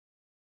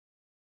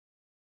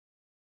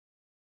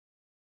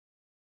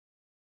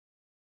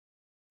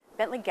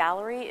Bentley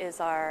Gallery is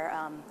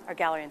our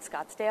gallery in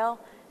Scottsdale,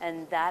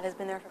 and that has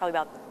been there for probably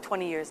about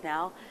 20 years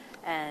now.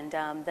 And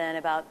then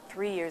about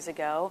 3 years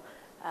ago,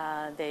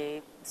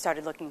 they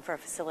started looking for a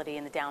facility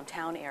in the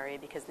downtown area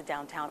because the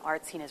downtown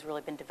art scene has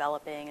really been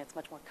developing. It's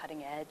much more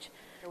cutting edge.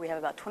 We have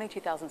about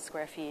 22,000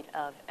 square feet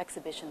of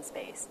exhibition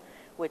space,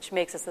 which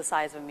makes us the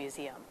size of a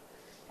museum.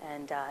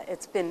 And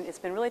it's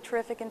been really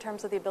terrific in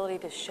terms of the ability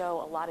to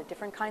show a lot of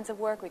different kinds of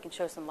work. We can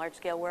show some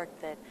large-scale work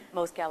that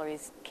most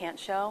galleries can't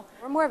show.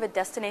 We're more of a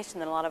destination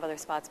than a lot of other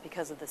spots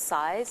because of the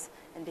size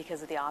and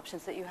because of the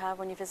options that you have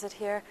when you visit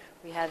here.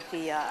 We have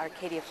the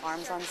Arcadia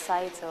Farms on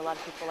site, so a lot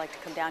of people like to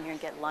come down here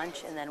and get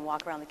lunch and then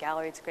walk around the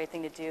gallery. It's a great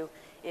thing to do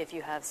if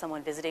you have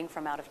someone visiting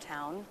from out of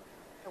town.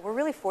 We're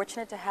really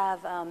fortunate to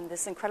have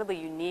this incredibly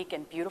unique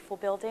and beautiful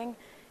building.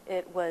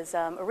 It was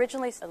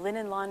originally a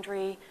linen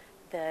laundry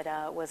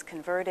that was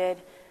converted,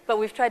 but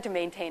we've tried to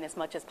maintain as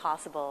much as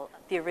possible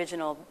the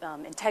original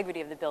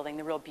integrity of the building,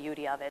 the real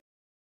beauty of it.